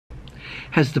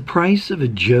Has the price of a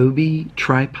Joby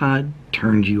tripod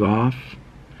turned you off?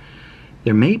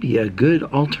 There may be a good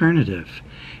alternative.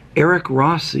 Eric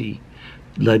Rossi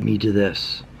led me to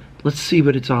this. Let's see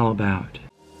what it's all about.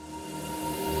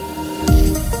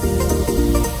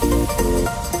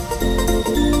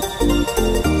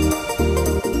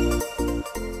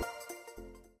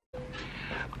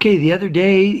 Okay, the other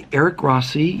day, Eric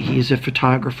Rossi, he's a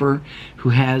photographer who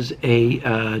has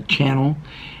a channel,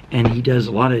 and he does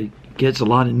gets a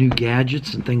lot of new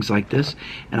gadgets and things like this.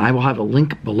 And I will have a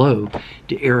link below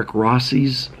to Eric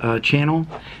Rossi's channel.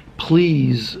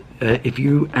 Please, if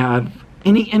you have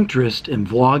any interest in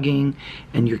vlogging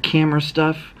and your camera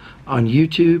stuff on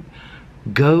YouTube,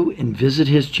 go and visit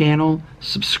his channel,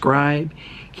 subscribe.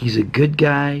 He's a good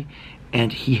guy,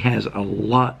 and he has a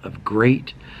lot of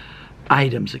great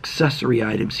items, accessory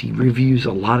items. He reviews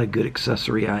a lot of good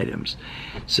accessory items.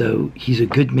 So he's a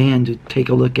good man to take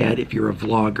a look at if you're a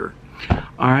vlogger.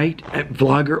 All right, a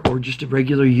vlogger or just a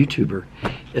regular YouTuber.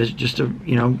 As just a,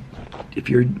 you know, if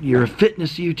you're a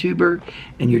fitness YouTuber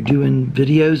and you're doing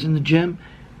videos in the gym,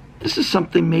 this is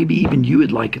something maybe even you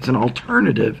would like. It's an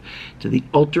alternative to the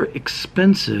ultra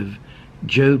expensive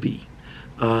Joby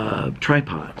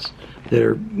tripods that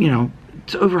are, you know,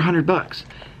 it's over $100.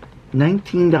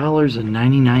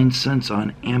 $19.99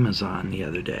 on Amazon the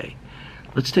other day.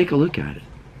 Let's take a look at it.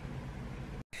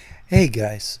 Hey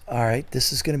guys, alright,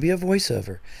 this is going to be a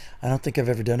voiceover. I don't think I've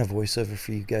ever done a voiceover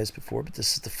for you guys before, but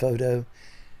this is the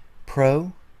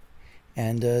Fotopro,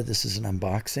 and this is an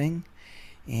unboxing,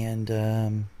 and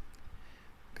I'm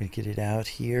going to get it out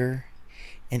here.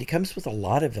 And it comes with a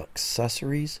lot of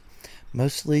accessories,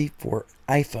 mostly for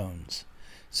iPhones.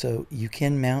 So you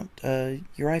can mount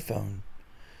your iPhone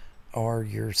or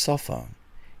your cell phone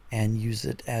and use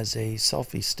it as a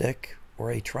selfie stick or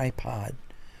a tripod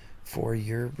for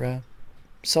your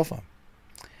cell phone.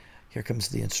 Here comes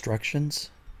the instructions.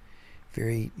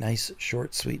 Very nice,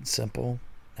 short, sweet, and simple.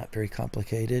 Not very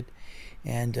complicated.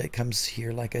 And it comes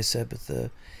here, like I said, with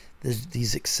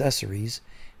these accessories,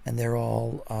 and they're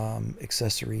all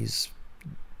accessories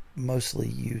mostly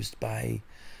used by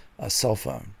a cell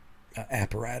phone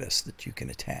apparatus that you can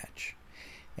attach.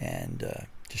 And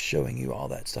just showing you all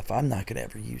that stuff. I'm not going to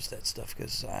ever use that stuff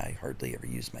because I hardly ever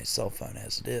use my cell phone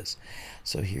as it is.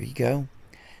 So here you go.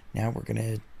 Now we're going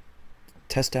to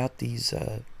test out these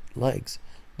legs.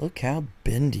 Look how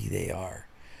bendy they are.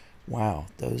 Wow,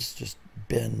 those just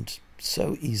bend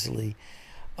so easily.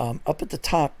 Up at the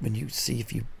top, when you see,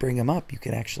 if you bring them up, you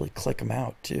can actually click them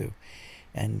out too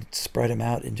and spread them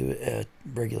out into a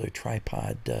regular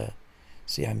tripod.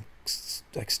 See, I'm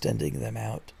extending them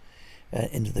out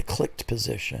into the clicked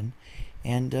position,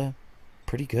 and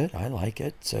pretty good. I like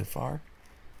it so far.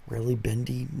 Really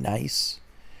bendy, nice,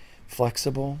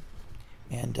 flexible,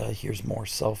 and here's more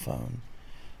cell phone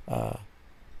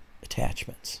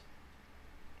attachments.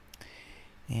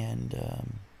 And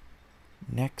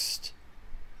next,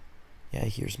 yeah,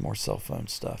 here's more cell phone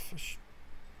stuff.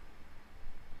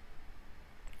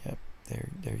 Yep, there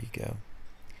you go.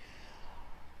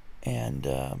 And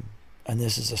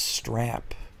this is a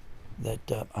strap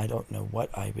that I don't know what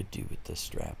I would do with this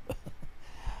strap.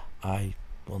 I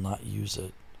will not use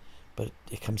it, but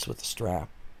it comes with a strap.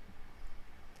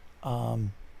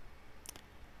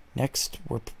 Next,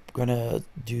 we're going to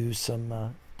do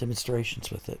some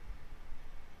demonstrations with it.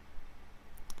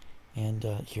 And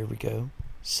here we go,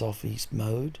 selfies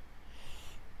mode.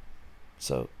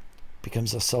 So,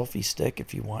 becomes a selfie stick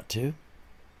if you want to.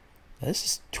 Now, this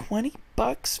is 20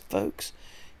 bucks, folks.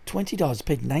 $20.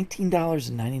 Paid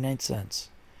 $19.99.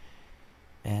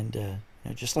 And you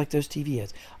know, just like those TV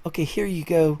ads. Okay, here you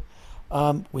go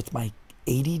with my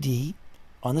 80D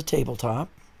on the tabletop.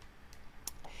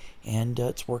 And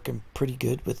it's working pretty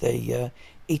good with a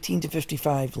 18 to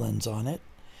 55 lens on it.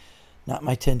 Not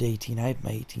my 10 to 18. I have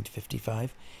my 18 to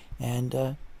 55. And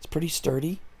it's pretty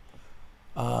sturdy.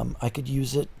 I could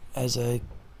use it as a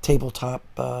tabletop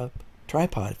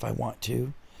tripod if I want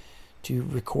to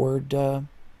record a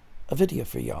video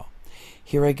for y'all.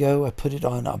 Here I go. I put it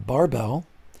on a barbell.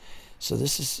 So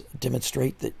this is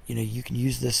demonstrate that, you know, you can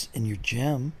use this in your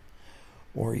gym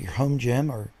or your home gym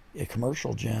or a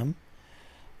commercial gym.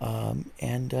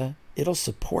 And it'll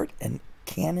support a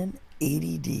Canon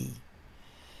 80D.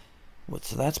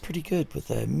 So that's pretty good with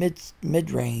a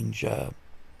mid-range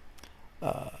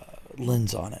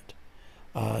lens on it.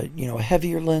 You know, a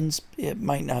heavier lens, it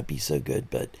might not be so good,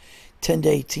 but 10 to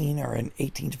 18 or an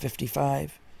 18 to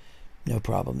 55, no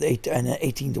problem. And an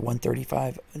 18 to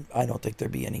 135, I don't think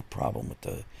there'd be any problem with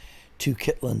the two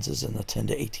kit lenses and the 10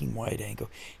 to 18 wide angle.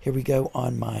 Here we go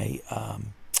on my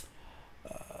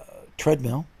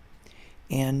treadmill,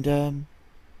 and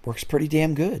Works pretty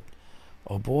damn good.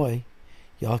 Oh boy,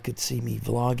 y'all could see me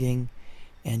vlogging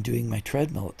and doing my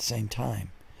treadmill at the same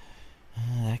time.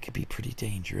 That could be pretty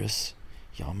dangerous.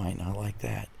 Y'all might not like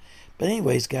that. But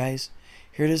anyways, guys,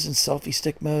 here it is in selfie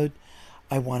stick mode.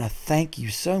 I want to thank you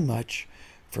so much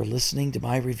for listening to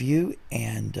my review,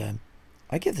 and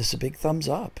I give this a big thumbs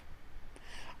up.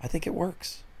 I think it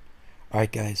works. All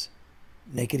right, guys,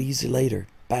 make it easy later.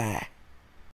 Bye.